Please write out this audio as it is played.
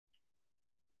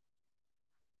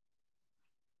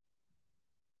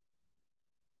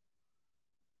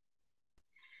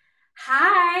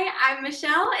Hi, I'm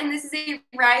Michelle, and this is a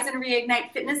Rise and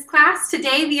Reignite fitness class.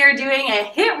 Today we are doing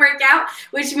a HIIT workout,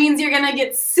 which means you're gonna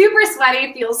get super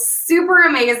sweaty, feel super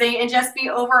amazing, and just be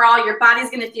overall, your body's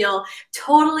gonna feel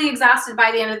totally exhausted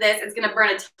by the end of this. It's gonna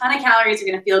burn a ton of calories, you're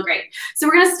gonna feel great. So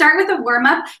we're gonna start with a warm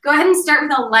up. Go ahead and start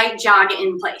with a light jog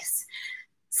in place.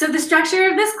 So the structure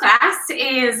of this class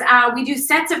is we do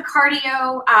sets of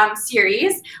cardio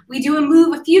series. We do a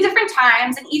move a few different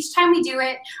times, and each time we do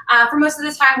it, for most of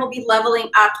the time, we'll be leveling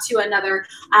up to another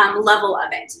level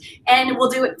of it. And we'll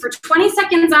do it for 20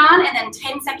 seconds on and then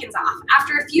 10 seconds off.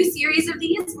 After a few series of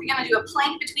these, we're gonna do a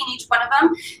plank between each one of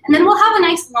them, and then we'll have a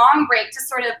nice long break to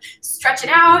sort of stretch it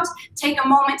out, take a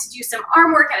moment to do some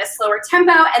arm work at a slower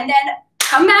tempo, and then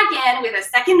come back in with a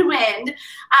second wind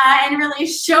and really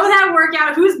show that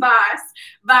workout who's boss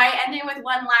by ending with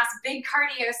one last big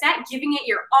cardio set, giving it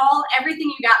your all, everything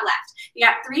you got left. You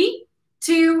got 3,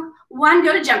 2, 1,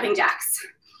 go to jumping jacks.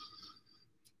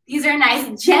 These are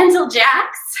nice, gentle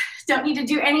jacks. Don't need to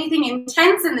do anything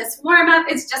intense in this warm-up.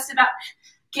 It's just about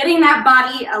getting that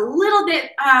body a little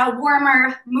bit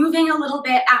warmer, moving a little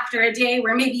bit after a day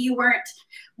where maybe you weren't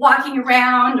walking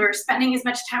around or spending as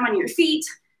much time on your feet.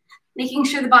 Making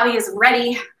sure the body is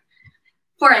ready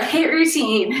for a HIIT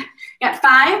routine. You got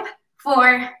 5,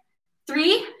 4,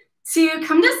 3, 2,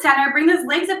 come to center, bring those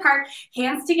legs apart,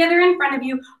 hands together in front of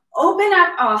you, open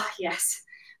up, oh yes,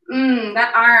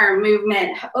 that arm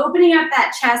movement, opening up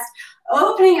that chest,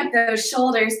 opening up those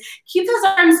shoulders, keep those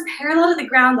arms parallel to the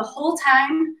ground the whole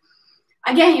time.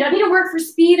 Again, you don't need to work for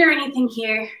speed or anything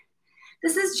here.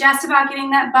 This is just about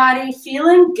getting that body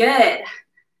feeling good.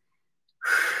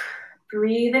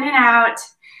 Breathe in and out.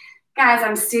 Guys,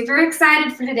 I'm super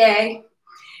excited for today.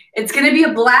 It's gonna be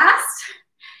a blast.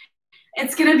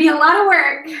 It's gonna be a lot of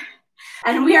work.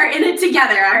 And we are in it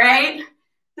together, all right?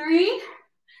 3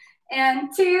 and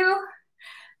 2,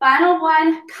 final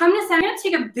 1. Come to center. I'm gonna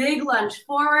take a big lunge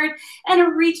forward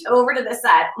and reach over to the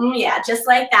side. Yeah, just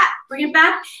like that. Bring it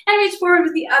back and reach forward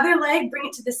with the other leg. Bring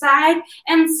it to the side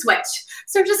and switch.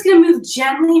 So we're just gonna move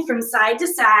gently from side to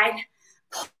side,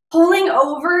 pulling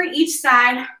over each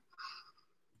side,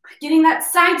 getting that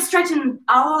side stretching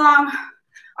all along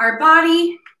our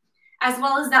body, as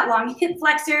well as that long hip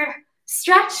flexor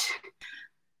stretch.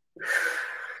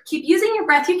 Keep using your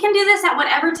breath. You can do this at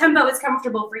whatever tempo is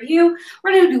comfortable for you.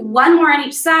 We're gonna do one more on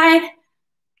each side.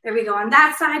 There we go on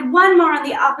that side, one more on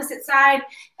the opposite side,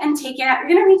 and take it out. You're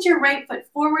gonna reach your right foot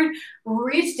forward,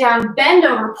 reach down, bend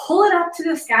over, pull it up to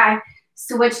the sky,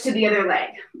 switch to the other leg.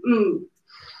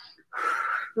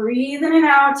 Breathe in and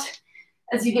out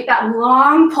as you get that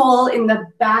long pull in the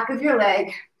back of your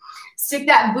leg. Stick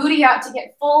that booty out to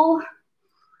get full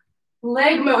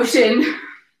leg motion.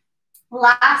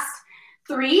 Last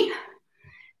 3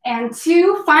 and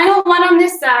 2. Final 1 on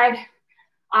this side.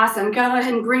 Awesome. Go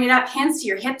ahead and bring it up, hands to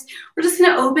your hips. We're just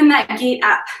going to open that gate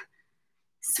up.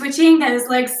 Switching those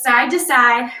legs side to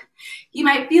side. You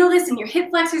might feel this in your hip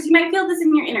flexors. You might feel this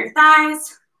in your inner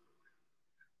thighs.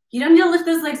 You don't need to lift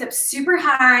those legs up super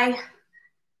high.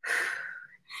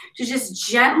 To just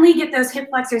gently get those hip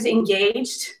flexors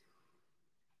engaged.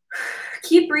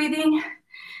 Keep breathing,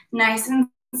 nice and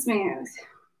smooth.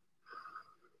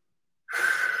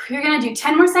 You're gonna do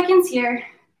 10 more seconds here.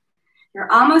 You're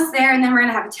almost there, and then we're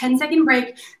gonna have a 10-second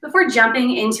break before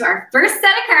jumping into our first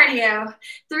set of cardio.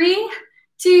 3,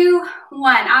 2,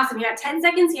 1. Awesome, you got 10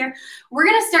 seconds here. We're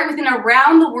gonna start with an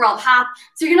around the world hop.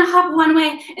 So you're gonna hop one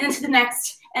way and into the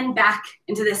next and back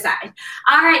into this side.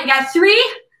 All right, you got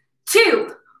 3,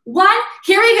 2, 1.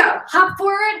 Here we go. Hop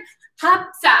forward,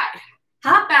 hop side,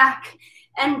 hop back,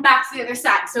 and back to the other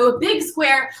side. So a big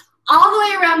square all the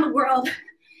way around the world.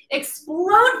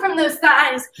 Explode from those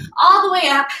thighs all the way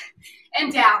up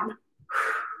and down.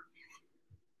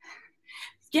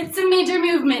 Get some major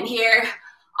movement here.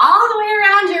 All the way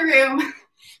around your room.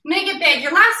 Make it big.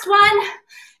 Your last one,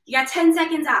 you got 10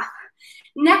 seconds off.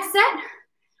 Next set,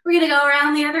 we're gonna go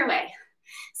around the other way.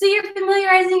 So you're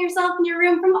familiarizing yourself in your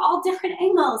room from all different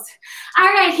angles.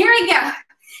 All right, here we go.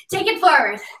 Take it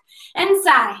forward and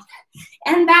side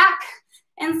and back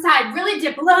and side. Really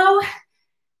dip low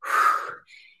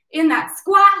in that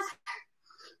squat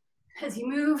as you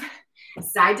move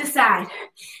side to side.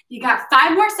 You got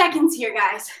 5 more seconds here,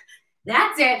 guys.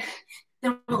 That's it.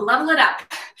 Then we'll level it up.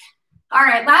 All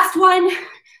right, last one.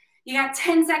 You got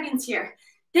 10 seconds here.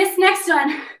 This next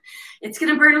one, it's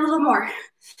gonna burn a little more.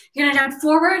 You're gonna jump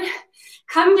forward,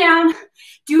 come down,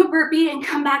 do a burpee, and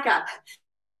come back up.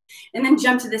 And then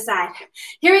jump to the side.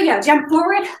 Here we go. Jump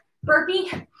forward, burpee,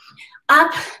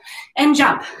 up, and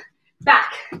jump.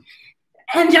 Back,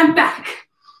 and jump back.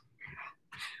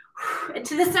 And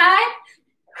to the side,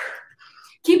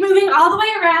 Keep moving all the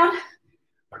way around.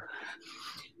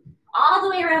 All the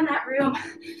way around that room.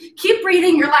 Keep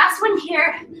breathing. Your last one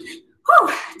here.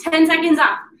 Whew, 10 seconds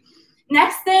off.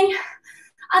 Next thing,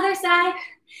 other side.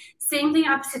 Same thing,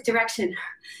 opposite direction.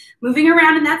 Moving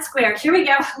around in that square. Here we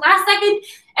go. Last second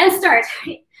and start.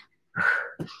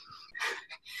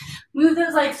 Move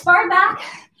those legs far back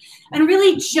and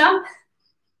really jump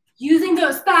using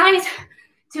those thighs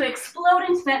to explode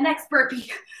into that next burpee.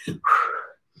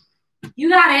 You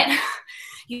got it.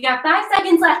 You got 5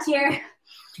 seconds left here.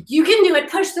 You can do it.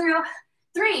 Push through.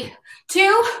 3,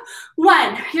 2,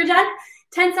 1. You're done.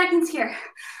 10 seconds here.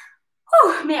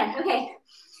 Oh, man. Okay.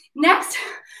 Next,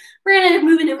 we're going to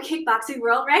move into a kickboxing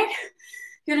world, right?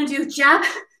 You're going to do jab,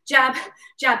 jab,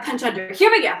 jab, punch under. Here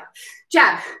we go.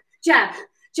 Jab, jab,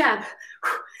 jab.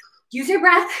 Use your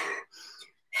breath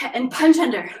and punch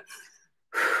under.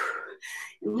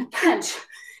 And punch.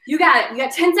 You got it. You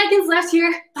got 10 seconds left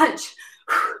here. Punch.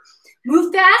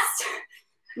 Move fast.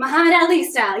 Muhammad Ali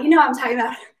style. You know what I'm talking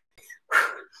about.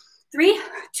 3,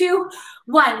 2,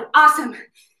 1. Awesome.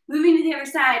 Moving to the other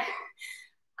side.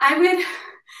 I would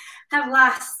have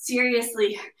lost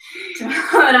seriously to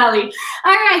Muhammad Ali.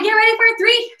 All right, get ready for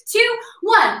 3, 2,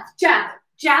 1. Jab,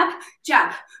 jab,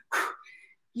 jab.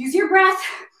 Use your breath.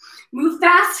 Move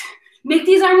fast. Make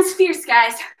these arms fierce,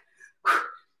 guys.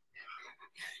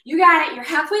 You got it. You're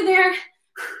halfway there.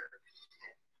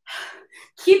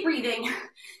 Keep breathing.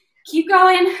 Keep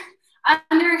going.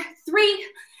 Under 3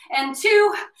 and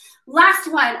 2.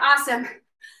 Last one. Awesome.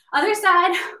 Other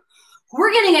side.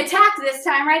 We're getting attacked this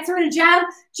time, right? So we're going to jab,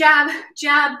 jab,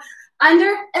 jab, under,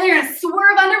 and they're going to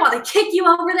swerve under while they kick you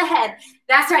over the head.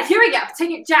 That's right. Here we go.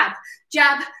 Take it. Jab,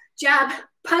 jab, jab,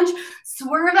 punch,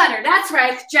 swerve under. That's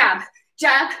right. Jab,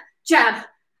 jab, jab,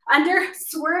 under,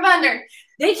 swerve under.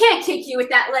 They can't kick you with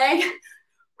that leg.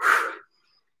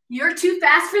 You're too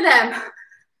fast for them.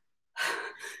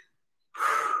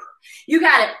 You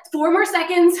got it. 4 more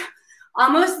seconds.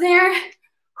 Almost there.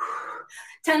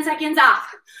 10 seconds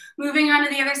off. Moving on to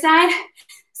the other side.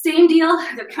 Same deal.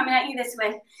 They're coming at you this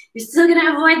way. You're still going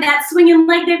to avoid that swinging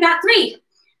leg. They've got 3,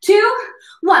 2,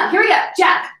 1. Here we go.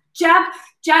 Jab, jab,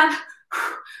 jab.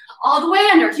 All the way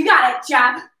under. You got it.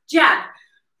 Jab, jab.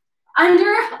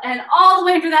 Under and all the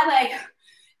way under that leg.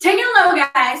 Take it low,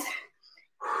 guys.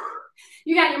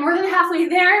 You got it. You're more than halfway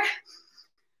there.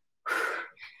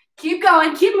 Keep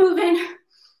going. Keep moving.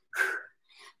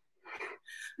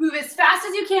 Move as fast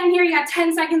as you can here. You got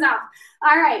 10 seconds off.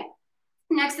 All right.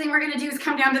 Next thing we're going to do is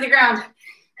come down to the ground.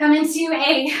 Come into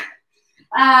a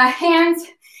hands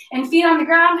and feet on the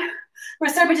ground. We're going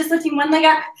to start by just lifting one leg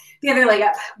up, the other leg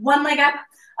up. One leg up,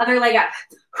 other leg up.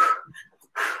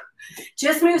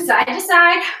 Just move side to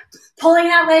side, pulling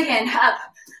that leg in. Up,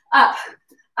 up,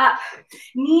 up.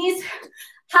 Knees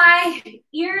high,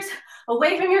 ears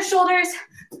away from your shoulders.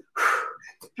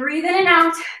 Breathe in and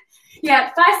out. You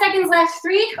got 5 seconds left.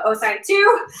 3,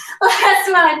 2.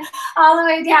 Last one. All the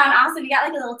way down. Awesome. You got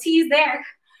like a little tease there.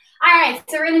 All right.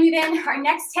 So we're going to move in. Our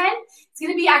next 10 is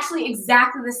going to be actually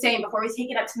exactly the same before we take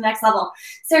it up to the next level.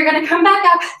 So you're going to come back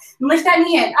up and lift that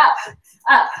knee in. Up,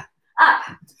 up, up.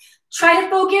 Try to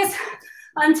focus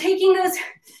on taking those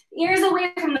ears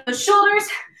away from those shoulders.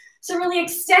 So really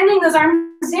extending those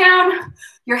arms down.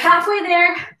 You're halfway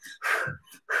there.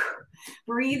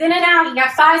 Breathe in and out. You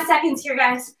got 5 seconds here,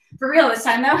 guys. For real this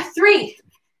time, though. 3,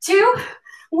 2,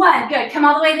 1. Good. Come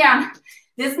all the way down.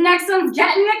 This next one's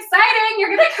getting exciting. You're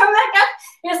going to come back up.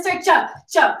 You're going to start jump,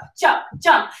 jump, jump,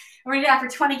 jump. We're going to do that for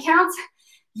 20 counts.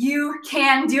 You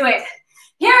can do it.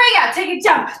 Here we go. Take a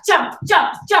jump, jump,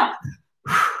 jump, jump.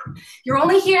 You're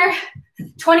only here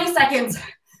 20 seconds.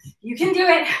 You can do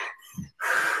it.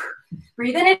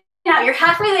 Breathe in and out. You're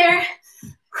halfway there.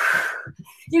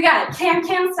 You got it.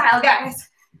 Can style, guys.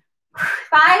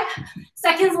 5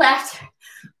 seconds left.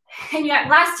 And you got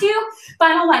last 2,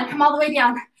 final 1. Come all the way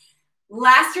down.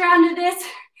 Last round of this,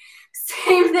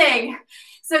 same thing.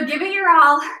 So give it your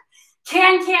all.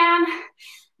 Can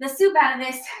the soup out of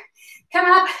this. Come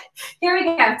up. Here we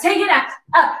go. Take it up,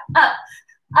 up, up,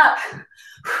 up.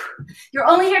 You're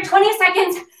only here 20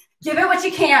 seconds. Give it what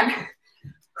you can.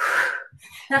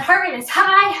 That heart rate is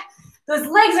high. Those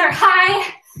legs are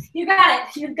high. You got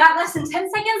it. You've got less than 10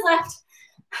 seconds left.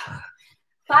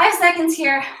 5 seconds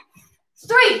here.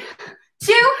 3,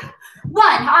 2, 1.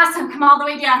 Awesome. Come all the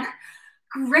way down.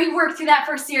 Great work through that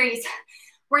first series.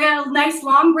 We're going to have a nice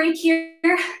long break here.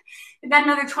 We've got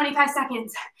another 25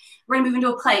 seconds. We're going to move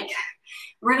into a plank.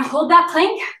 We're going to hold that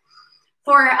plank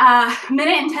for a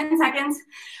minute and 10 seconds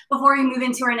before we move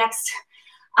into our next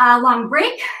long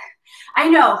break. I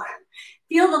know.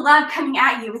 Feel the love coming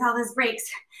at you with all those breaks.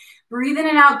 Breathe in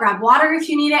and out, grab water if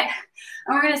you need it.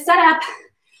 And we're gonna set up,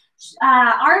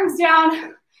 arms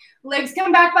down, legs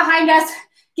come back behind us.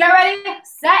 Get ready,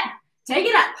 set, take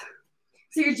it up.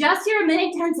 So you're just here a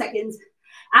minute, 10 seconds.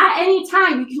 At any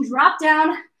time, you can drop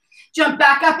down, jump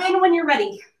back up in when you're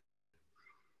ready.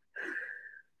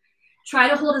 Try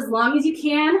to hold as long as you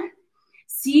can.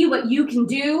 See what you can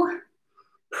do.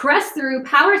 Press through,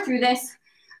 power through this.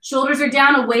 Shoulders are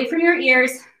down away from your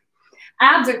ears.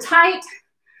 Abs are tight.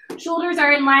 Shoulders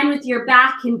are in line with your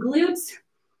back and glutes.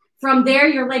 From there,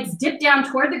 your legs dip down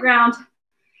toward the ground.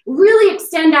 Really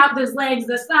extend out those legs,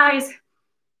 those thighs.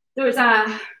 Those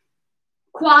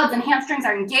quads and hamstrings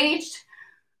are engaged.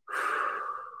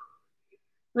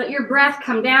 Let your breath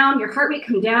come down, your heart rate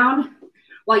come down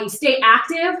while you stay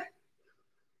active.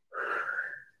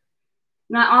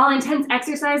 Not all intense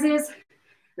exercises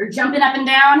or jumping up and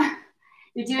down.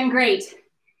 You're doing great.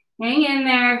 Hang in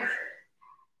there.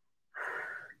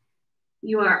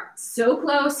 You are so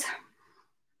close.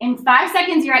 In 5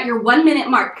 seconds, you're at your 1 minute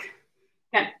mark.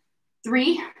 Got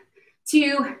 3,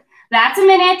 2, that's a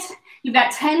minute. You've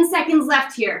got 10 seconds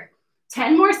left here.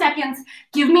 10 more seconds.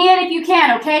 Give me it if you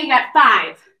can, okay? You got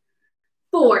 5,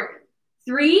 4,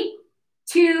 3,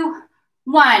 2,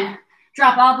 1.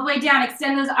 Drop all the way down.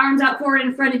 Extend those arms out forward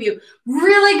in front of you.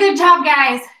 Really good job,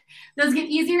 guys. Those get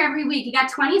easier every week. You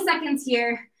got 20 seconds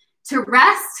here to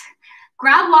rest,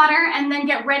 grab water, and then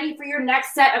get ready for your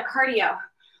next set of cardio.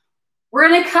 We're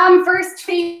gonna come first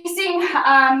facing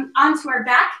onto our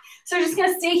back. So we're just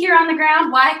gonna stay here on the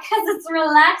ground. Why? Because it's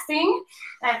relaxing.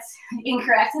 That's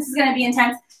incorrect. This is gonna be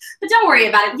intense, but don't worry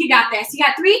about it. You got this. You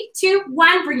got 3, 2,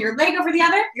 1. Bring your leg over the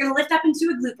other. You're gonna lift up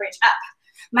into a glute bridge, up.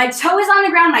 My toe is on the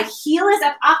ground, my heel is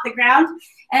up off the ground,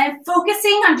 and I'm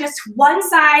focusing on just one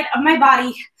side of my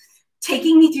body,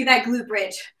 taking me through that glute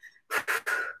bridge.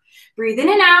 Breathe in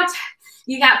and out.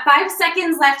 You got 5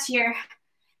 seconds left here.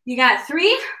 You got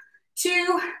 3,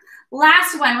 2,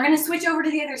 last one. We're gonna switch over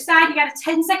to the other side. You got a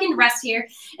 10-second rest here,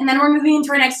 and then we're moving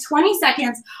into our next 20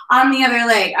 seconds on the other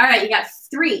leg. All right, you got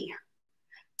 3,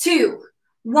 2,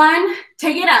 1,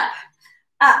 take it up,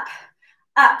 up,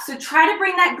 up. So try to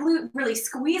bring that glute, really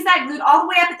squeeze that glute all the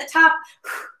way up at the top.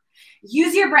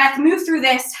 Use your breath, move through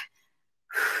this.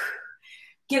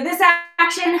 Give this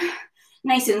action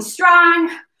nice and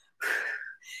strong.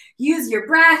 Use your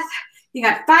breath. You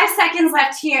got 5 seconds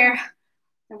left here.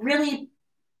 Really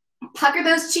pucker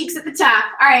those cheeks at the top.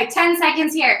 All right, 10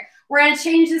 seconds here. We're gonna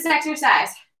change this exercise.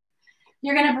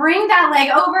 You're gonna bring that leg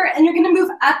over and you're gonna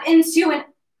move up into an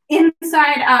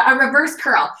inside a reverse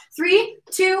curl. 3,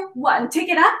 2, 1. Take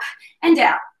it up and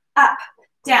down, up,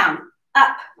 down,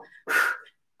 up,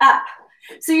 up.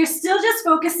 So you're still just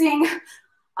focusing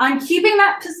on keeping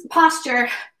that posture,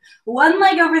 one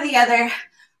leg over the other,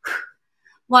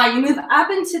 while you move up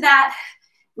into that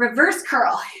reverse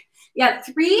curl. You got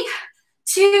 3,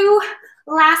 2,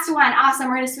 last one. Awesome.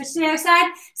 We're going to switch to the other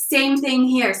side. Same thing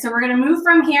here. So we're going to move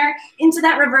from here into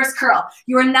that reverse curl.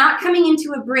 You are not coming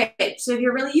into a bridge. So if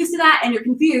you're really used to that and you're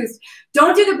confused,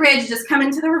 don't do the bridge. Just come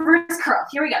into the reverse curl.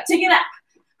 Here we go. Take it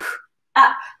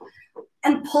up,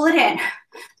 and pull it in.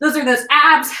 Those are those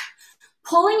abs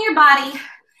pulling your body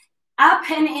up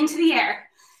and into the air.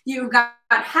 You got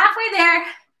halfway there.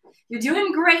 You're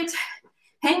doing great.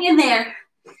 Hang in there.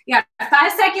 You got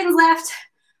 5 seconds left.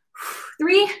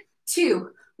 3,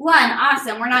 2, 1.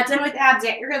 Awesome. We're not done with abs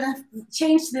yet. You're going to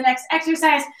change to the next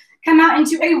exercise. Come out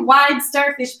into a wide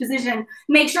starfish position.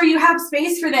 Make sure you have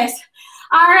space for this.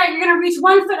 All right, you're going to reach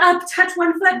one foot up, touch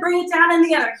one foot, bring it down in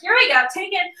the other. Here we go.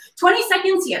 Take it. 20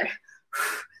 seconds here.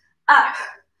 Up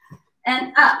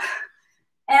and up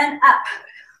and up.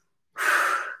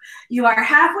 You are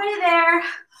halfway there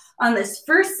on this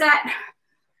first set.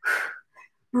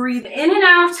 Breathe in and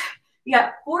out. You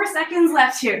got 4 seconds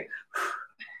left here.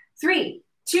 3,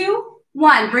 2,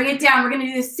 1. Bring it down. We're going to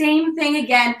do the same thing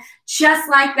again, just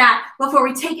like that, before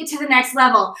we take it to the next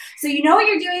level. So you know what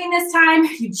you're doing this time.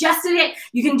 You just did it.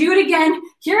 You can do it again.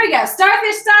 Here we go.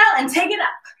 Starfish style, and take it up.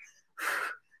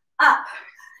 Up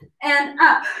and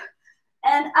up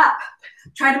and up.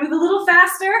 Try to move a little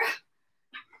faster.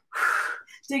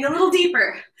 Dig a little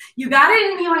deeper. You got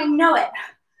it in you. I know it.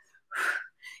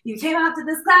 You came out to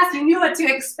this class. You knew what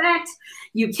to expect.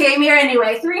 You came here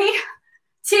anyway. 3,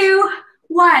 2,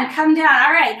 1. Come down.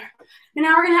 All right. And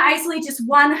now we're going to isolate just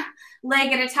one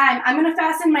leg at a time. I'm going to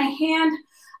fasten my hand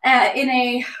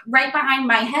right behind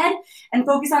my head and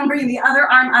focus on bringing the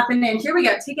other arm up and in. Here we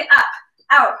go. Take it up,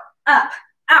 out, up,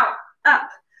 out, up,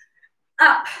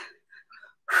 up.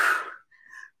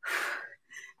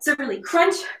 So really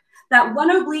crunch that one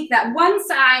oblique, that one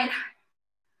side.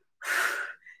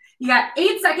 You got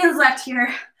 8 seconds left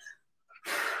here.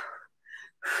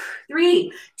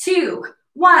 3, 2,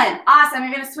 1. Awesome.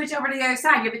 You're going to switch over to the other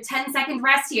side. You have a 10-second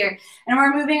rest here. And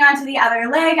we're moving on to the other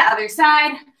leg, other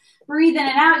side. Breathe in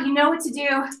and out. You know what to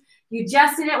do. You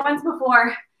just did it once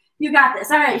before. You got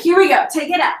this. All right, here we go. Take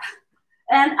it up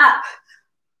and up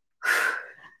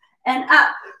and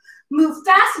up. Move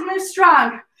fast, move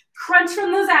strong. Crunch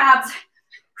from those abs.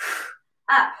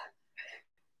 Up,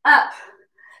 up.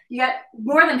 You got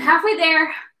more than halfway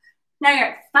there. Now you're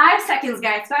at 5 seconds,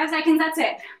 guys. 5 seconds, that's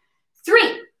it.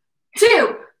 3,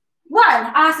 2, 1.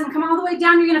 Awesome. Come all the way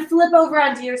down. You're going to flip over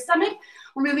onto your stomach.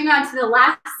 We're moving on to the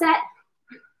last set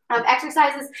of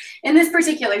exercises in this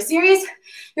particular series.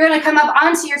 You're going to come up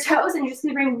onto your toes and you're just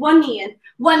going to bring one knee in,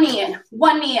 one knee in,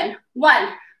 one knee in, one.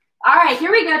 All right,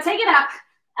 here we go. Take it up.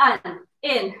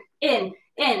 In, in,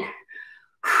 in.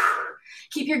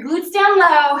 Keep your glutes down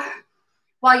low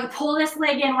while you pull this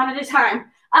leg in one at a time.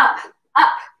 Up,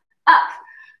 up, up.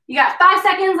 You got 5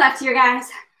 seconds left here, guys.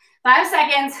 5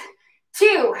 seconds.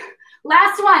 2.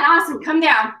 Last one. Awesome. Come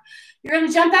down. You're going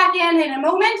to jump back in a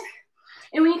moment.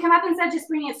 And when you come up instead of just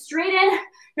bringing it straight in,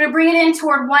 you're going to bring it in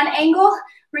toward one angle.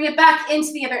 Bring it back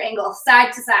into the other angle,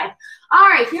 side to side. All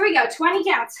right, here we go. 20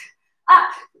 counts. Up,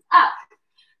 up.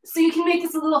 So you can make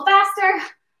this a little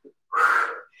faster.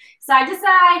 Side to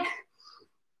side.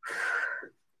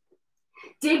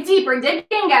 Dig deeper. Dig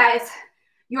in, guys.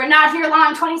 You are not here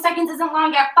long. 20 seconds isn't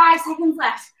long. You have 5 seconds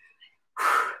left.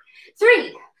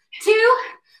 3, 2,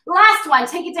 last one.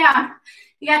 Take it down.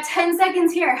 You got 10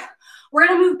 seconds here. We're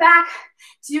going to move back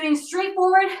to doing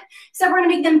straightforward, except we're going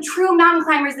to make them true mountain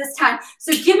climbers this time.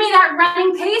 So give me that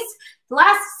running pace. The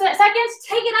last seconds,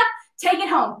 take it up, take it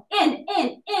home. In,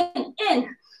 in, in,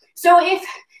 in. So if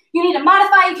you need to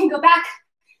modify, you can go back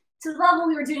to the level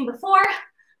we were doing before.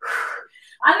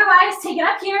 Otherwise, take it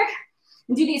up here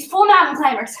and do these full mountain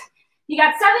climbers. You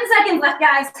got 7 seconds left,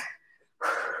 guys.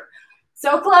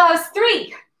 So close.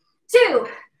 3, 2,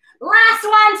 last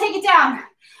one. Take it down.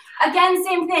 Again,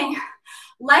 same thing.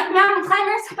 Like mountain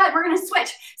climbers, but we're going to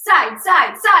switch. Side,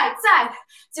 side, side, side.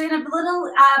 So you're going to have a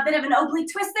little bit of an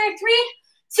oblique twist there. 3,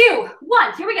 2,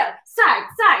 1. Here we go. Side,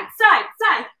 side, side,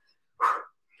 side.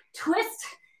 Twist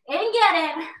and get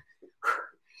it.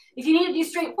 If you need to do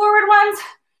straightforward ones,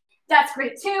 that's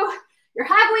great too. You're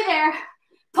halfway there.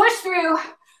 Push through.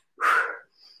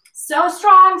 So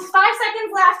strong. 5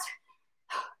 seconds left.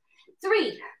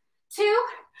 3, 2,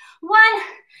 1.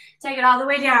 Take it all the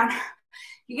way down.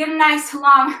 You get a nice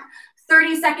long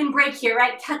 30-second break here,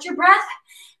 right? Catch your breath,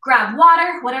 grab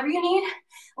water, whatever you need.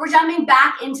 We're jumping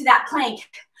back into that plank.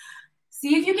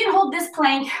 See if you can hold this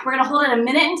plank. We're gonna hold it 1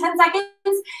 minute and 10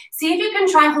 seconds. See if you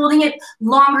can try holding it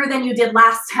longer than you did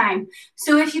last time.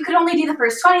 So if you could only do the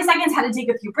first 20 seconds, had to take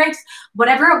a few breaks,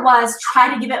 whatever it was,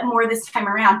 try to give it more this time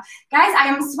around. Guys, I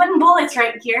am sweating bullets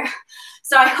right here.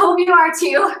 So I hope you are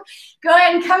too. Go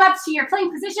ahead and come up to your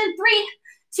plank position. 3,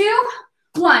 2,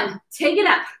 1. Take it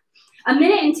up. 1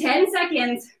 minute and 10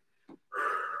 seconds.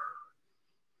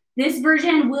 This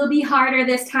version will be harder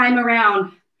this time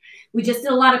around. We just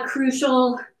did a lot of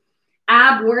crucial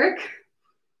ab work.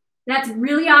 That's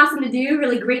really awesome to do,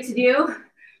 really great to do,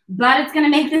 but it's gonna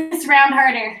make this round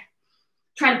harder.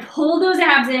 Try to pull those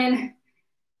abs in.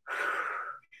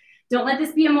 Don't let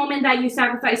this be a moment that you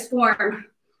sacrifice form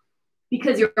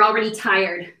because you're already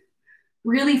tired.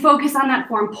 Really focus on that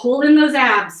form. Pull in those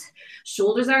abs.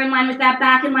 Shoulders are in line with that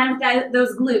back, in line with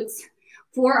those glutes.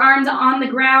 Forearms on the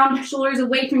ground, shoulders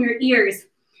away from your ears.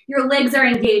 Your legs are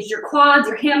engaged, your quads,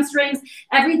 your hamstrings,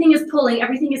 everything is pulling,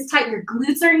 everything is tight. Your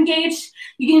glutes are engaged.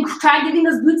 You can try giving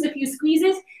those glutes a few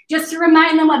squeezes just to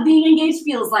remind them what being engaged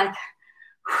feels like.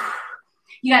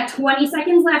 You got 20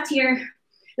 seconds left here.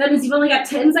 That means you've only got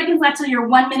 10 seconds left till your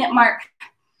 1 minute mark.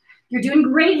 You're doing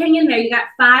great, hang in there. You got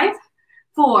 5,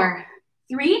 4,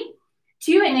 3,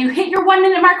 2, and you hit your 1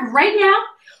 minute mark right now.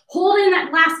 Hold in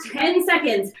that last 10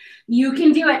 seconds. You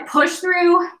can do it. Push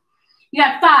through. You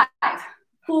got 5,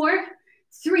 4,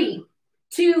 3,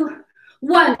 2,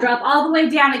 1. Drop all the way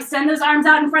down. Extend those arms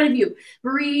out in front of you.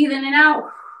 Breathe in and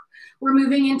out. We're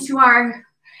moving into our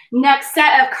next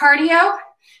set of cardio.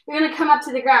 You're going to come up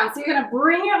to the ground. So you're going to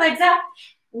bring your legs up.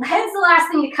 Head's the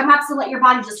last thing to come up, so let your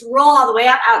body just roll all the way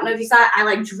up. I don't know if you saw it. I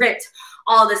like dripped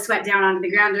all the sweat down onto the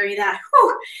ground during that.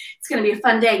 Whew. It's going to be a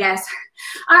fun day, guys.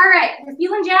 All right. You're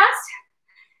feeling jazzed?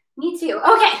 Me too.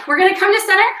 Okay. We're going to come to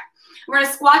center. We're going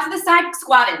to squat to the side,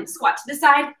 squat in, squat to the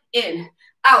side, in,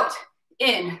 out,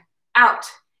 in, out,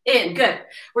 in. Good.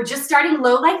 We're just starting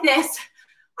low like this.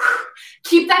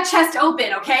 Keep that chest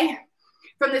open, okay?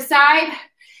 From the side,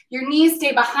 your knees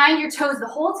stay behind your toes the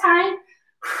whole time.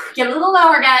 Get a little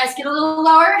lower, guys. Get a little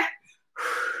lower.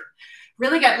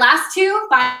 Really good. Last 2,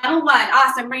 final 1.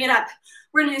 Awesome. Bring it up.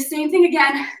 We're gonna do the same thing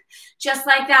again, just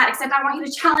like that, except I want you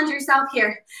to challenge yourself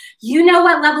here. You know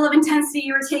what level of intensity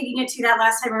you were taking it to that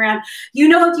last time around. You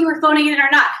know if you were phoning it in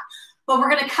or not. But we're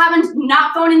gonna come and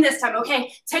not phone in this time,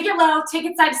 okay? Take it low, take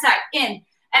it side to side, in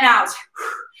and out.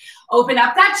 Open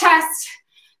up that chest,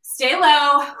 stay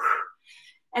low,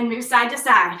 and move side to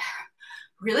side.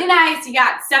 Really nice, you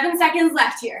got 7 seconds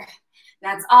left here.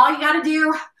 That's all you gotta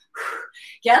do.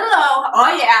 Get low,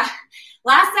 oh yeah.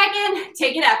 Last second,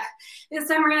 take it up. This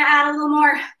time we're gonna add a little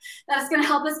more. That's gonna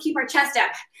help us keep our chest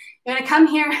up. You're gonna come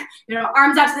here,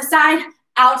 arms out to the side,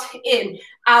 out, in,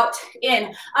 out,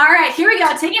 in. All right, here we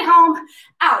go, take it home,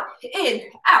 out,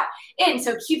 in.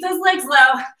 So keep those legs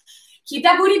low, keep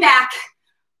that booty back,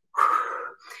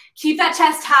 keep that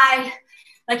chest high,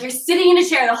 like you're sitting in a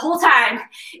chair the whole time.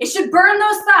 It should burn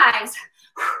those thighs.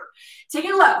 Take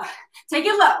it low, take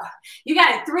it low. You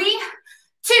got it, 3,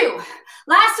 2,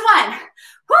 last one.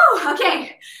 Woo,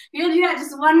 okay, you're gonna do that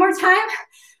just one more time.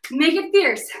 Make it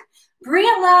fierce, bring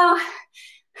it low,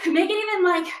 make it even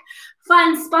like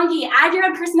fun, spunky, add your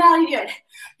own personality to it.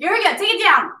 Here we go, take it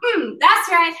down. That's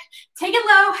right, take it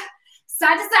low,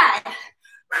 side to side.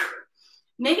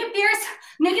 Make it fierce,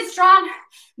 make it strong,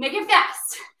 make it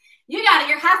fast. You got it,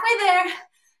 you're halfway there.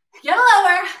 Get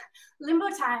lower, limbo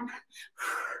time.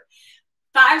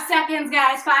 5 seconds,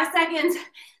 guys, 5 seconds.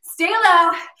 Stay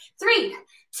low, 3,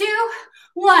 2,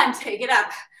 1, take it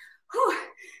up. Whew.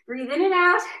 Breathe in and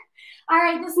out. All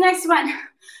right, this next one,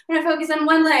 we're gonna focus on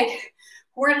one leg.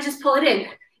 We're gonna just pull it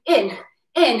in.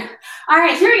 All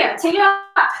right, here we go, take it up,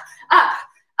 up,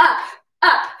 up,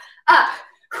 up, up.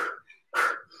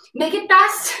 Make it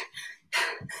fast.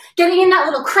 Getting in that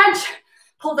little crunch.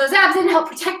 Pull those abs in, help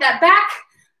protect that back.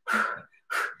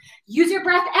 Use your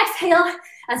breath, exhale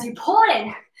as you pull it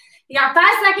in. You got 5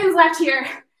 seconds left here.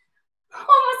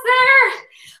 Almost there.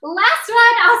 Last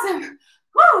one, awesome.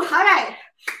 Woo, all right.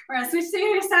 We're gonna switch to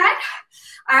the other side.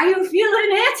 Are you feeling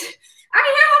it?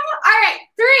 I am. All right,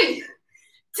 3,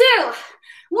 2,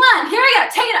 1. Here we go,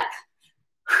 take it up.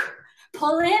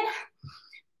 Pull in,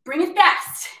 bring it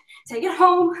fast. Take it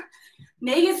home,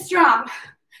 make it strong.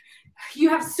 You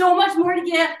have so much more to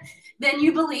give than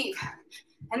you believe.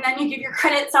 And then you give your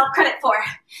self-credit for.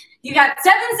 You got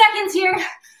 7 seconds here.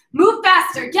 Move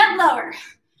faster, get lower.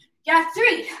 You got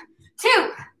 3,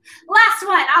 2, last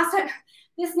one, awesome.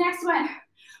 This next one,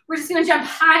 we're just gonna jump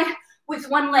high with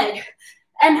one leg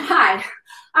and high.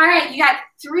 All right, you got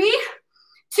 3,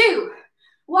 2,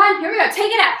 1, here we go,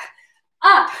 take it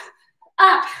up,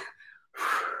 up.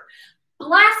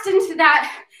 Blast into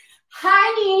that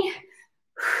high knee.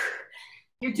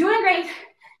 You're doing great.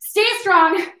 Stay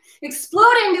strong.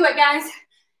 Explode into it, guys.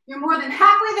 You're more than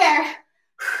halfway there.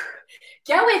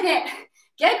 Get with it.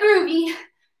 Get groovy.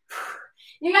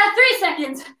 You got 3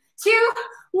 seconds. 2,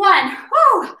 1.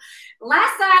 Woo.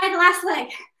 Last side, last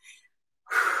leg.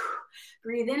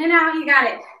 Breathe in and out. You got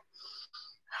it.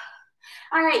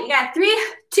 All right, you got 3,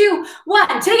 2,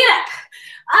 1. Take it up.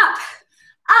 Up,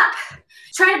 up.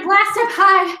 Try to blast up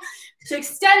high to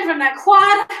extend from that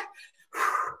quad.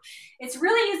 It's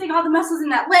really using all the muscles in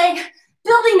that leg,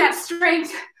 building that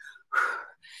strength,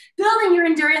 building your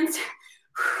endurance.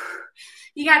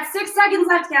 You got 6 seconds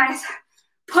left, guys.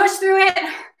 Push through it.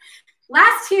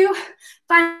 Last 2,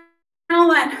 final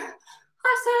one.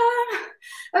 Awesome.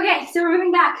 Okay, so we're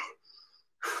moving back.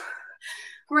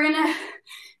 We're gonna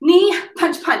knee,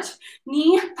 punch, punch.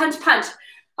 Knee, punch, punch.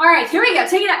 All right, here we go.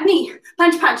 Take it up. Knee,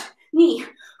 punch, punch. Knee,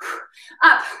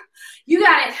 up. You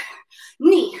got it.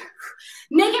 Knee.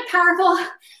 Make it powerful.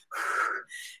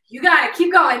 You got it.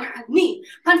 Keep going. Knee,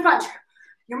 punch, punch.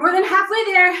 You're more than halfway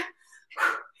there.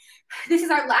 This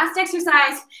is our last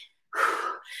exercise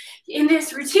in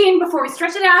this routine before we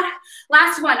stretch it out.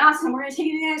 Last one. Awesome. We're going to take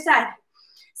it to the other side.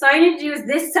 So all you need to do is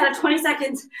this set of 20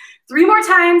 seconds, 3 more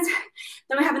times.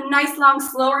 Then we have a nice, long,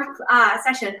 slower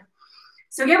session.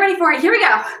 So get ready for it. Here we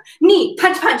go. Knee,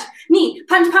 punch, punch. Knee,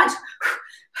 punch, punch.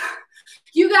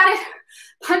 You got it.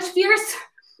 Punch fierce,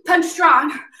 punch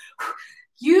strong.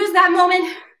 Use that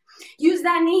moment. Use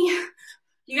that knee.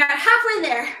 You got it halfway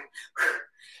there.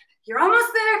 You're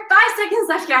almost there. 5 seconds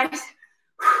left, guys.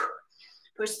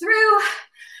 Push through.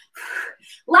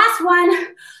 Last one.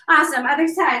 Awesome. Other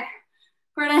side.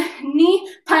 We're gonna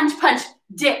knee, punch, punch,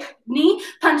 dip. Knee,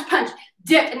 punch, punch,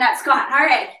 dip in that squat. All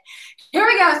right. Here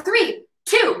we go. 3,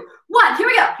 2, 1. Here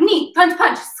we go. Knee, punch,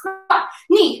 punch, squat.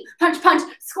 Knee, punch, punch,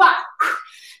 squat.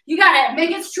 You got it.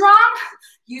 Make it strong.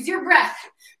 Use your breath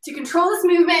to control this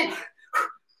movement.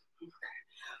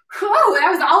 Oh, that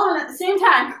was all of it at the same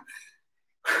time.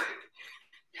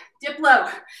 Dip low.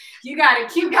 You got it.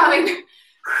 Keep going.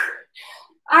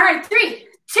 All right, 3,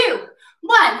 2,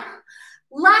 1.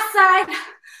 Last side,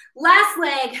 last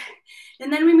leg.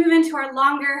 And then we move into our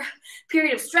longer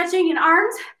period of stretching in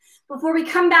arms before we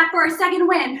come back for our second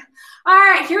wind. All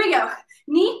right, here we go.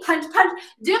 Knee, punch, punch,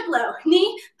 dip low.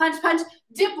 Knee, punch, punch,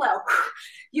 dip low.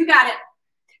 You got it.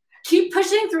 Keep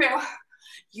pushing through.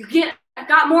 I've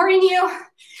got more in you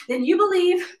than you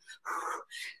believe.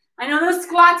 I know those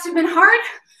squats have been hard.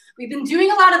 We've been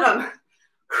doing a lot of them.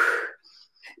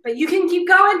 But you can keep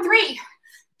going. 3,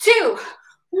 2,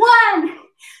 1.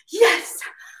 Yes.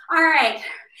 All right.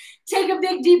 Take a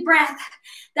big deep breath.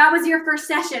 That was your first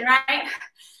session, right?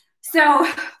 So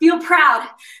feel proud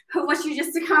of what you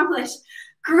just accomplished.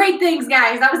 Great things,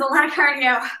 guys. That was a lot of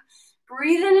cardio.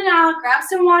 Breathe in and out. Grab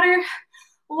some water.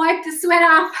 Wipe the sweat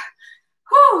off.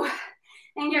 Whew.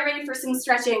 And get ready for some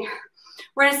stretching.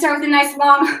 We're going to start with a nice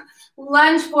long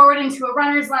lunge forward into a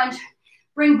runner's lunge.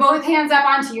 Bring both hands up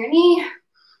onto your knee.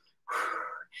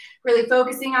 Really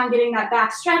focusing on getting that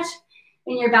back stretch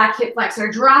in your back hip flexor.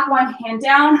 Drop one hand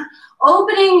down,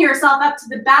 opening yourself up to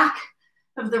the back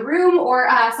of the room or,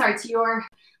 to your,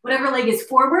 whatever leg is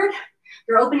forward.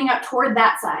 You're opening up toward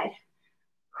that side.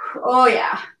 Oh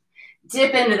yeah.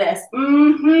 Dip into this.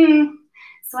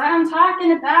 That's what I'm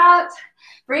talking about.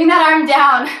 Bring that arm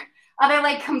down. Other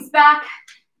leg comes back.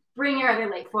 Bring your other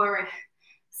leg forward.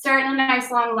 Start in a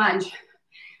nice long lunge.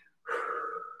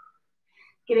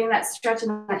 Getting that stretch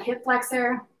in that hip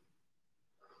flexor.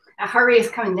 That heart rate is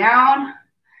coming down.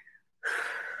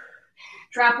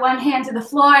 Drop one hand to the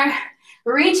floor.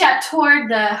 Reach up toward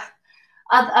the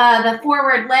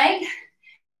forward leg.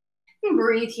 And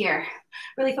breathe here.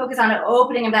 Really focus on an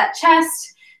opening of that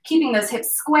chest, keeping those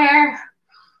hips square.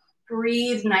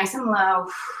 Breathe nice and low.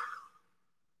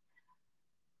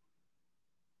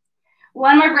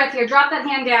 One more breath here. Drop that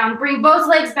hand down. Bring both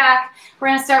legs back. We're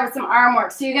going to start with some arm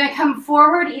work. So you're going to come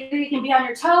forward. Either you can be on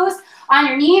your toes, on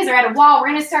your knees, or at a wall. We're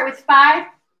going to start with 5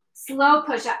 slow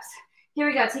push-ups. Here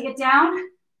we go. Take it down,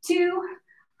 2,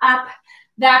 up.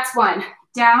 That's 1.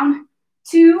 Down,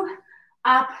 2,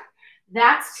 up.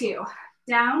 That's 2.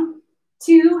 Down,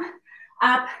 2,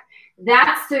 up.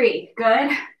 That's 3.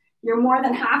 Good. You're more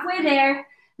than halfway there.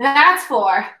 That's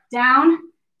 4. Down,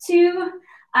 2,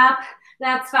 up.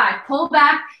 That's 5. Pull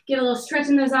back, get a little stretch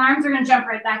in those arms. We're going to jump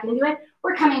right back into it.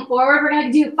 We're coming forward. We're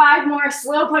going to do 5 more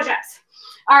slow push-ups.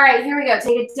 All right, here we go.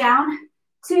 Take it down,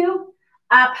 2,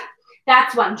 up.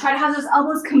 That's 1. Try to have those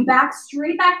elbows come back,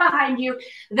 straight back behind you.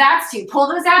 That's 2. Pull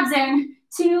those abs in,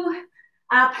 2,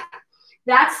 up.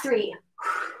 That's 3.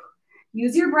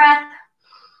 Use your breath.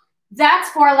 That's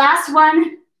 4. Last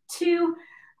 1, 2,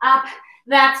 up.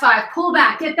 That's 5. Pull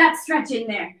back, get that stretch in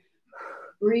there.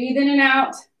 Breathe in and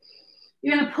out.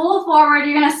 You're going to pull forward.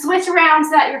 You're going to switch around so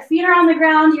that your feet are on the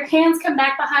ground. Your hands come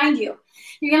back behind you.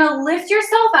 You're going to lift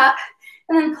yourself up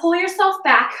and then pull yourself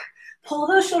back. Pull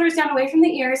those shoulders down away from the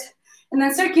ears and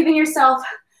then start giving yourself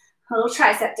little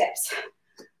tricep dips.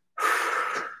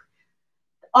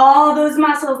 All those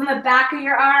muscles in the back of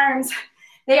your arms,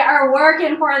 they are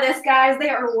working for this, guys. They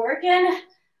are working.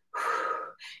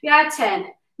 You got 10,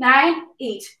 9,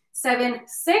 8, 7,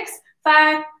 6,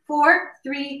 5, 4,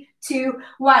 3, 2,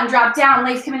 1. Drop down,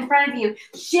 legs come in front of you.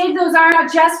 Shake those arms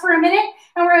out just for a minute,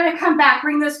 and we're gonna come back.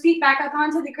 Bring those feet back up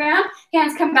onto the ground.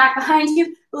 Hands come back behind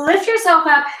you. Lift yourself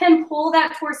up and pull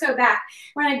that torso back.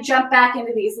 We're gonna jump back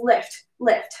into these. Lift,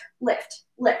 lift, lift,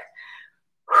 lift.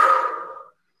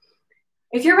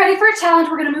 If you're ready for a challenge,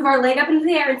 we're gonna move our leg up into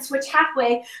the air and switch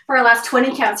halfway for our last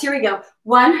 20 counts. Here we go.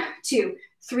 1, 2,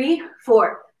 3,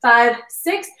 4, 5,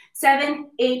 6, 7,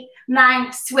 8,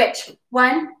 9, switch.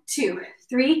 1, 2,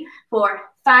 3, 4,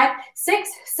 5, 6,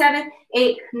 7,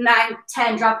 8, 9,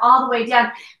 10. Drop all the way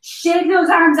down. Shake those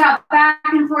arms out back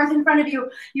and forth in front of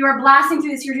you. You are blasting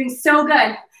through this. You're doing so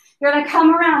good. You're going to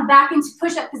come around back into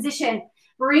push-up position.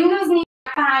 Bring those knees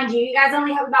back behind you. You guys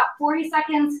only have about 40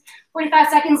 seconds, 45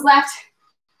 seconds left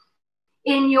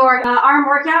in your arm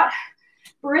workout.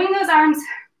 Bring those arms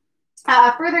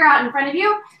further out in front of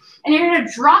you. And you're going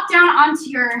to drop down onto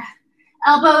your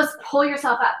elbows, pull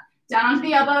yourself up. Down onto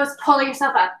the elbows, pull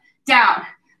yourself up. Down,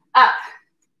 up,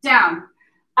 down,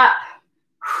 up.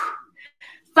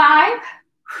 5,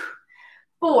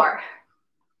 4,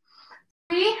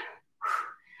 3,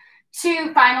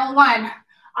 2, final 1.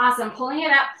 Awesome. Pulling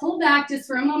it up, pull back just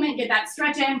for a moment, get that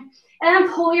stretch in, and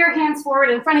then pull your hands forward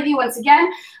in front of you once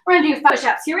again. We're going to do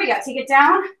push-ups. Here we go. Take it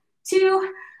down,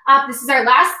 2, up. This is our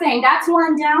last thing. That's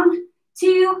 1, down,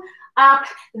 2, up.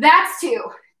 That's 2,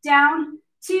 down,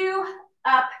 2,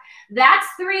 up. That's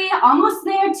 3, almost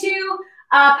there, 2,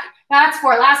 up. That's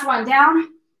 4, last 1, down,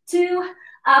 2,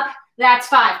 up. That's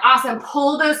 5. Awesome.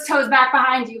 Pull those toes back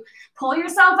behind you. Pull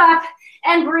yourself up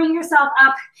and bring yourself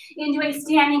up into a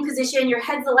standing position. Your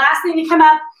head's the last thing to come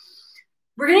up.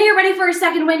 We're gonna get ready for a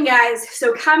second wind, guys.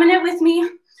 So come in it with me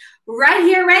right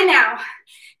here, right now.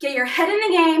 Get your head in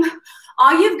the game.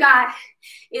 All you've got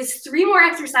is 3 more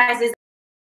exercises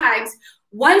times,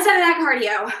 1 set of that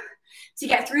cardio to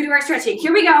get through to our stretching.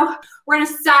 Here we go. We're gonna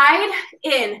side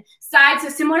in, side, so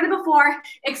similar to before,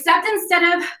 except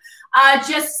instead of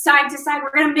just side to side,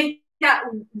 we're gonna make that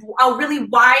a really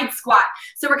wide squat.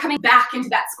 So we're coming back into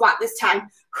that squat this time.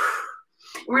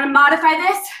 We're gonna modify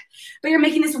this, but you're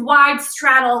making this wide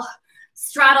straddle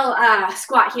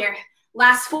squat here.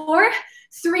 Last 4,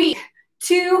 3,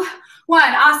 2,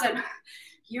 1. Awesome.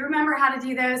 You remember how to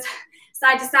do those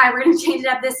side to side. We're gonna change it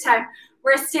up this time.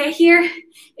 We're gonna stay here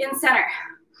in center.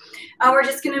 We're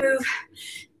just gonna move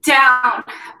down,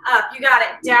 up. You got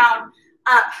it. Down,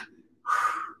 up.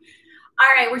 All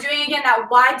right, we're doing again that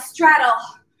wide straddle.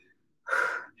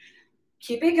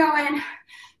 Keep it going.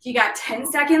 You got 10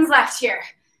 seconds left here.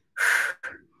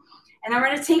 And then we're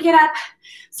gonna take it up.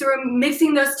 So we're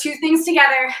mixing those 2 things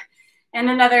together. And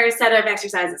another set of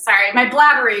exercises. Sorry, my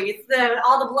blabbering, it's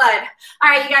all the blood. All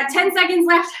right, you got 10 seconds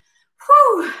left.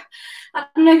 Whew. I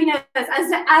don't know if you know this. As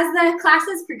the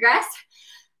classes progress,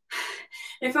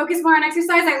 I focus more on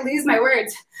exercise, I lose my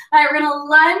words. All right, we're gonna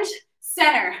lunge,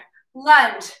 center,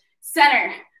 lunge,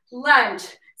 center, lunge,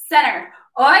 center.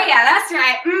 Oh yeah, that's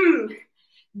right.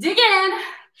 Dig in.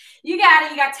 You got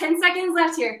it. You got 10 seconds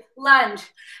left here. Lunge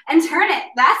and turn it.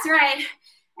 That's right.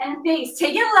 And face.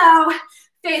 Take it low.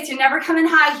 Face. You're never coming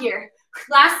high here.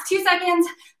 Last 2 seconds.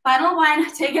 Final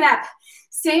 1. Take it up.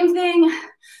 Same thing.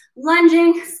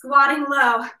 Lunging, squatting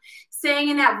low. Staying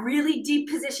in that really deep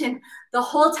position the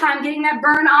whole time, getting that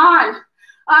burn on.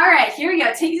 All right, here we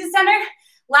go. Take it to center.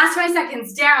 Last 5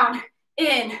 seconds. Down,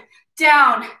 in,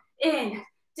 down, in,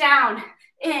 down,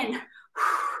 in.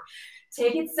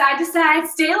 Take it side to side.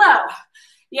 Stay low.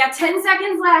 You got 10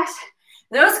 seconds left.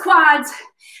 Those quads,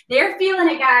 they're feeling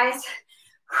it, guys.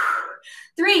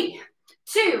 3,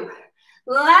 2,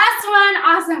 last one.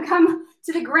 Awesome. Come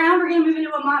to the ground. We're going to move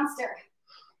into a monster.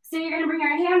 So you're going to bring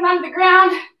your hands onto the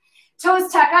ground,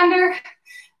 toes tuck under.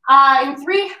 In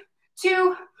 3,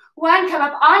 2, 1, come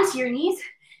up onto your knees.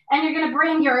 And you're going to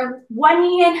bring your one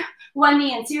knee in, one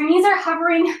knee in. So your knees are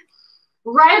hovering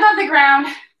right above the ground,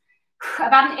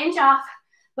 about 1 inch off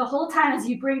the whole time as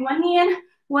you bring one knee in,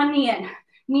 one knee in,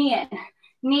 knee in,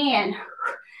 knee in.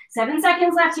 7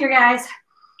 seconds left here, guys.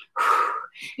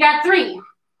 You got 3,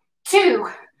 2,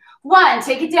 1.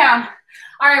 Take it down.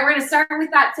 All right, we're going to start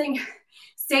with that thing.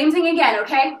 Same thing again,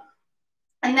 okay?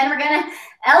 And then we're going to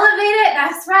elevate it.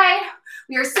 That's right.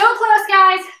 We are so close,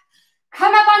 guys.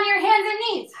 Come up on your hands and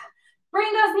knees.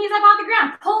 Bring those knees up off the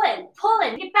ground. Pull in, pull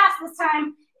in. Get fast this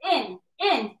time. In,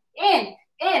 in, in,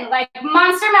 in. Like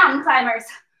monster mountain climbers.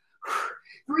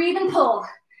 Breathe and pull.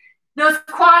 Those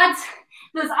quads,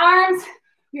 those arms,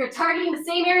 we are targeting the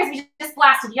same areas we just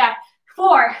blasted. You got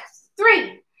 4,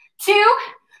 3, 2,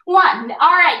 1.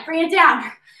 All right, bring it down.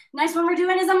 Next one we're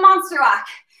doing is a monster walk.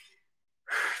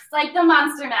 It's like the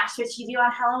monster mash, which you do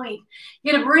on Halloween.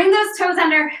 You're gonna bring those toes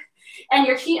under, and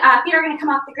your feet are gonna come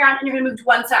off the ground, and you're gonna move to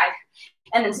one side,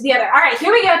 and then to the other. All right,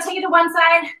 here we go. Take it to one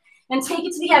side, and take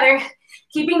it to the other.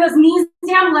 Keeping those knees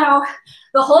down low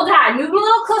the whole time. Moving a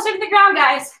little closer to the ground,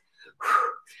 guys.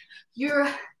 You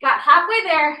got halfway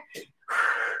there.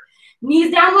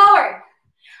 Knees down lower.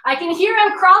 I can hear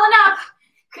them crawling up,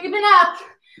 creeping up.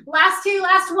 Last 2,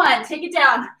 last 1. Take it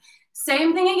down.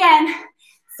 Same thing again.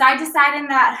 Side to side in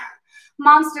that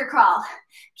monster crawl.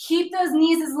 Keep those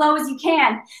knees as low as you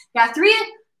can. Got 3,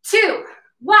 2,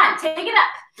 1. Take it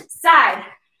up. Side.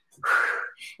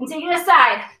 And take it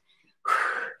aside.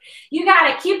 You got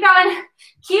it. Keep going.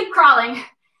 Keep crawling.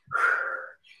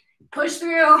 Push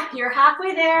through. You're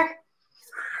halfway there.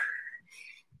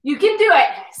 You can do it.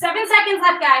 7 seconds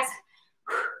left, guys.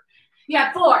 You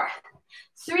got 4,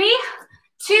 3,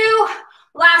 2,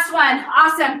 last one.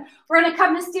 Awesome. We're going to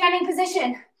come to standing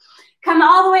position. Come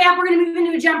all the way up. We're going to move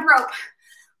into a jump rope.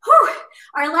 Whew.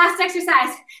 Our last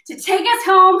exercise to take us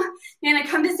home. You're going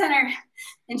to come to center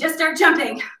and just start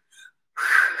jumping.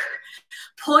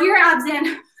 Pull your abs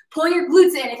in. Pull your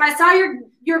glutes in. If I saw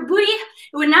your booty,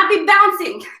 it would not be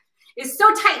bouncing. It's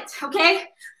so tight, okay?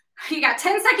 You got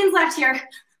 10 seconds left here.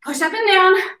 Push up and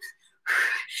down.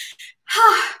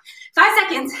 5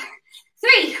 seconds.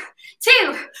 3,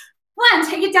 2, 1.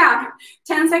 Take it down.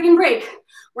 10-second break.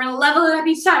 We're gonna level it up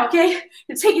each time, okay?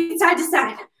 And take it side to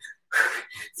side.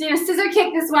 So you're gonna scissor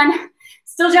kick this one.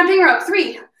 Still jumping rope.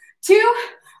 3, 2,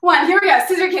 1. Here we go.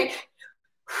 Scissor kick.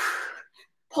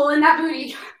 Pull in that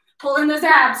booty. Pull in those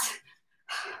abs.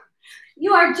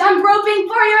 You are jump roping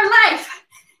for your life.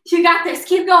 You got this.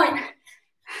 Keep going.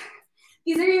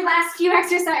 These are your last few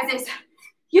exercises.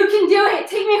 You can do it.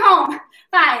 Take me home.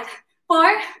 5,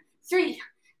 4, 3,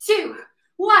 2,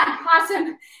 1.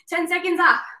 Awesome. 10 seconds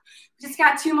off. Just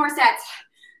got 2 more sets.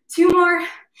 2 more,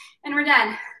 and we're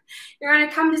done. You're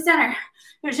gonna come to center.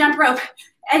 You're gonna jump rope,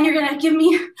 and you're gonna give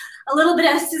me a little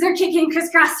bit of scissor kicking,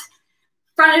 crisscross,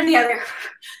 front of the other.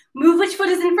 Move which foot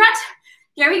is in front.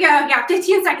 Here we go. You got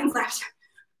 15 seconds left.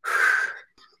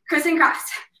 Criss and cross.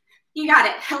 You got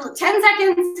it. 10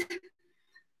 seconds.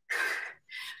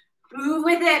 Move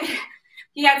with it.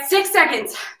 You got 6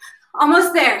 seconds.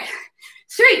 Almost there.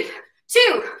 3,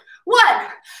 2, 1.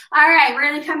 All right, we're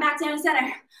gonna come back down to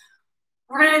center.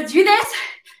 We're gonna do this.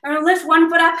 We're gonna lift one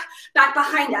foot up, back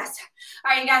behind us.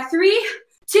 All right, you got 3,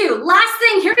 2. Last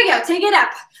thing, here we go. Take it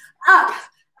up, up,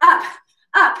 up,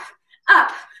 up,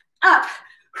 up, up.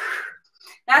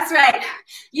 That's right.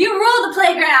 You rule the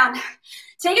playground.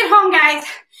 Take it home, guys.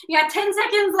 You got 10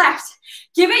 seconds left.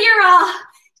 Give it your all.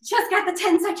 Just got the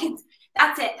 10 seconds.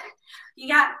 That's it. You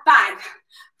got 5,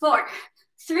 4,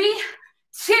 3,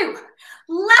 2.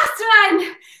 Last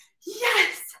one.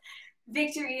 Yes.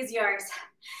 Victory is yours.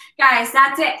 Guys,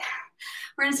 that's it.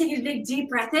 We're gonna take a big deep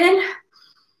breath in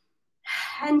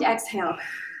and exhale.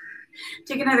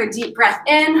 Take another deep breath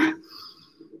in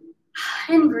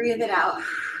and breathe it out.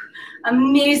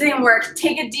 Amazing work.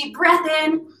 Take a deep breath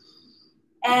in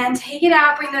and take it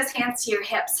out. Bring those hands to your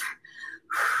hips.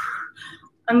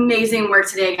 Amazing work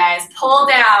today, guys. Pull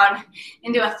down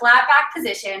into a flat back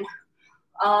position.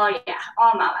 Oh yeah,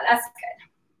 oh mama, that's good.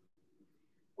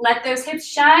 Let those hips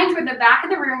shine toward the back of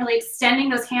the room, really extending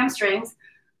those hamstrings.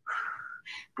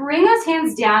 Bring those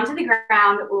hands down to the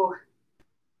ground. Ooh.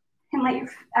 And let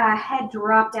your head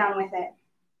drop down with it.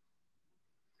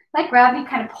 Let gravity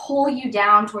kind of pull you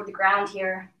down toward the ground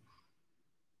here.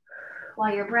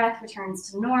 While your breath returns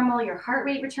to normal, your heart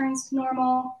rate returns to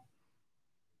normal.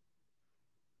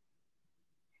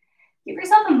 Give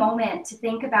yourself a moment to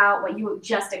think about what you have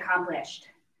just accomplished.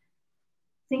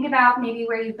 Think about maybe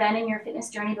where you've been in your fitness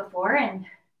journey before and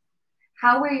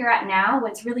how where you're at now,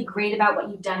 what's really great about what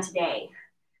you've done today.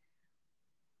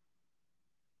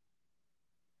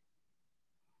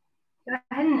 Go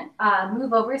ahead and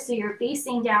move over so you're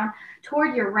facing down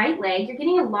toward your right leg. You're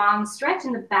getting a long stretch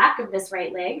in the back of this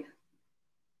right leg.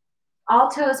 All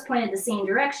toes pointed the same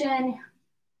direction.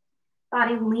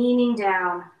 Body leaning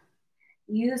down.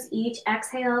 Use each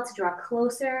exhale to draw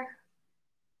closer.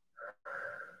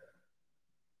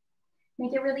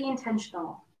 Make it really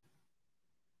intentional.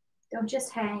 Don't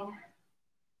just hang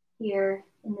here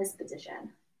in this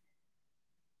position.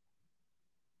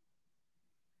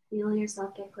 Feel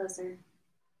yourself get closer.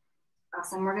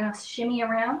 Awesome. We're going to shimmy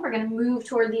around. We're going to move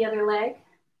toward the other leg.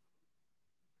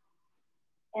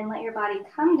 And let your body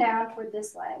come down toward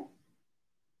this leg.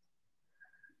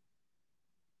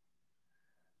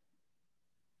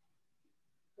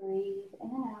 Breathe in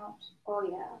and out. Oh,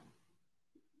 yeah.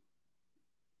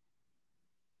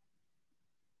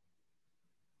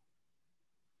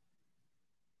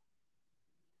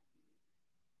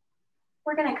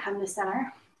 We're going to come to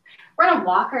center. We're going to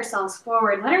walk ourselves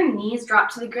forward. Let our knees drop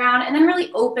to the ground and then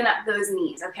really open up those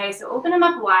knees, okay? So open them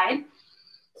up wide.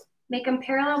 Make them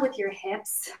parallel with your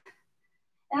hips.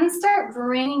 And then start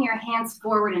bringing your hands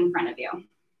forward in front of you.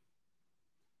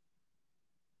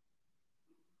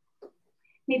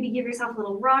 Maybe give yourself a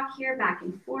little rock here, back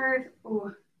and forth.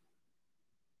 Ooh.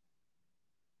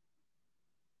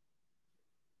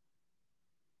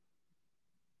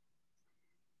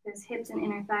 Those hips and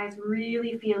inner thighs,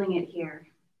 really feeling it here.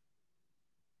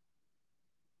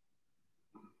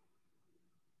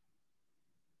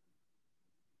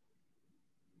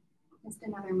 Just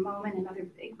another moment, another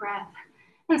big breath.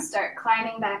 And start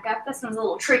climbing back up. This one's a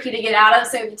little tricky to get out of,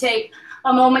 so if you take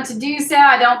a moment to do so,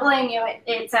 I don't blame you.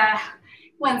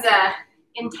 One's a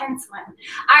intense one.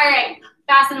 All right,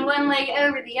 fasten one leg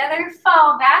over the other,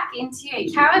 fall back into a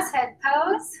cow's head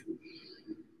pose.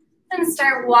 And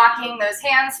start walking those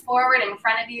hands forward in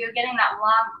front of you, getting that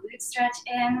long glute stretch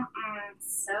in.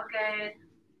 So good.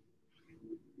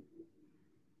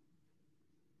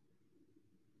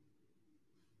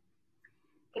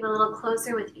 Get a little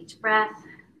closer with each breath.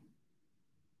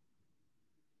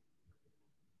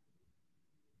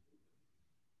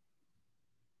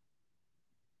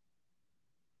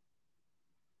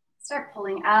 Start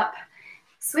pulling up.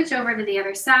 Switch over to the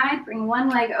other side. Bring one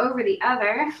leg over the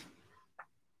other.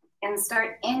 And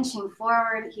start inching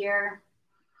forward here.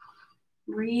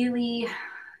 Really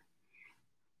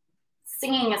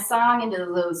singing a song into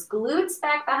those glutes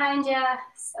back behind you.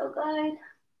 So good.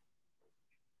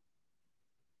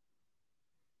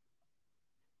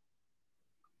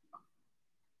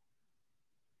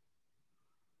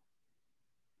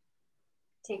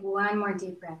 Take one more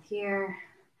deep breath here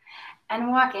and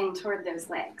walk in toward those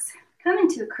legs. Come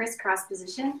into a crisscross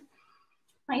position.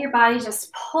 Let your body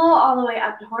just pull all the way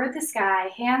up toward the sky.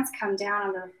 Hands come down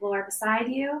onto the floor beside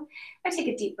you. And take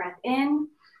a deep breath in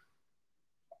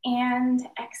and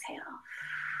exhale.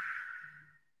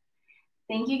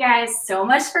 Thank you guys so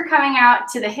much for coming out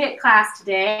to the HIIT class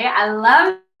today. I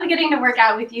love getting to work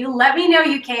out with you. Let me know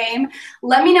you came.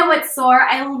 Let me know what's sore.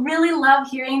 I really love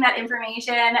hearing that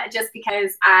information just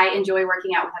because I enjoy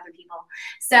working out with other people.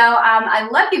 So I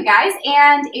love you guys.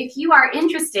 And if you are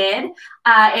interested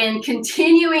in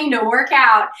continuing to work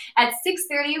out, at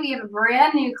 6:30 we have a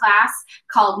brand new class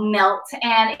called Melt,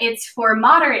 and it's for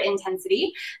moderate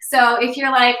intensity. So if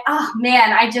you're like, oh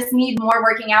man, I just need more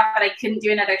working out, but I couldn't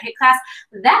do another HIIT class,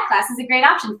 that class is a great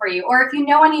option for you. Or if you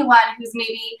know anyone who's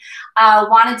maybe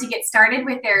wanted to get started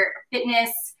with their fitness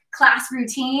class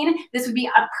routine, this would be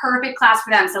a perfect class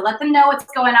for them. So let them know what's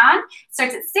going on. It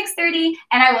starts at 6:30,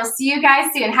 and I will see you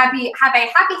guys soon. Have a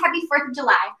happy 4th of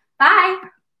July. Bye.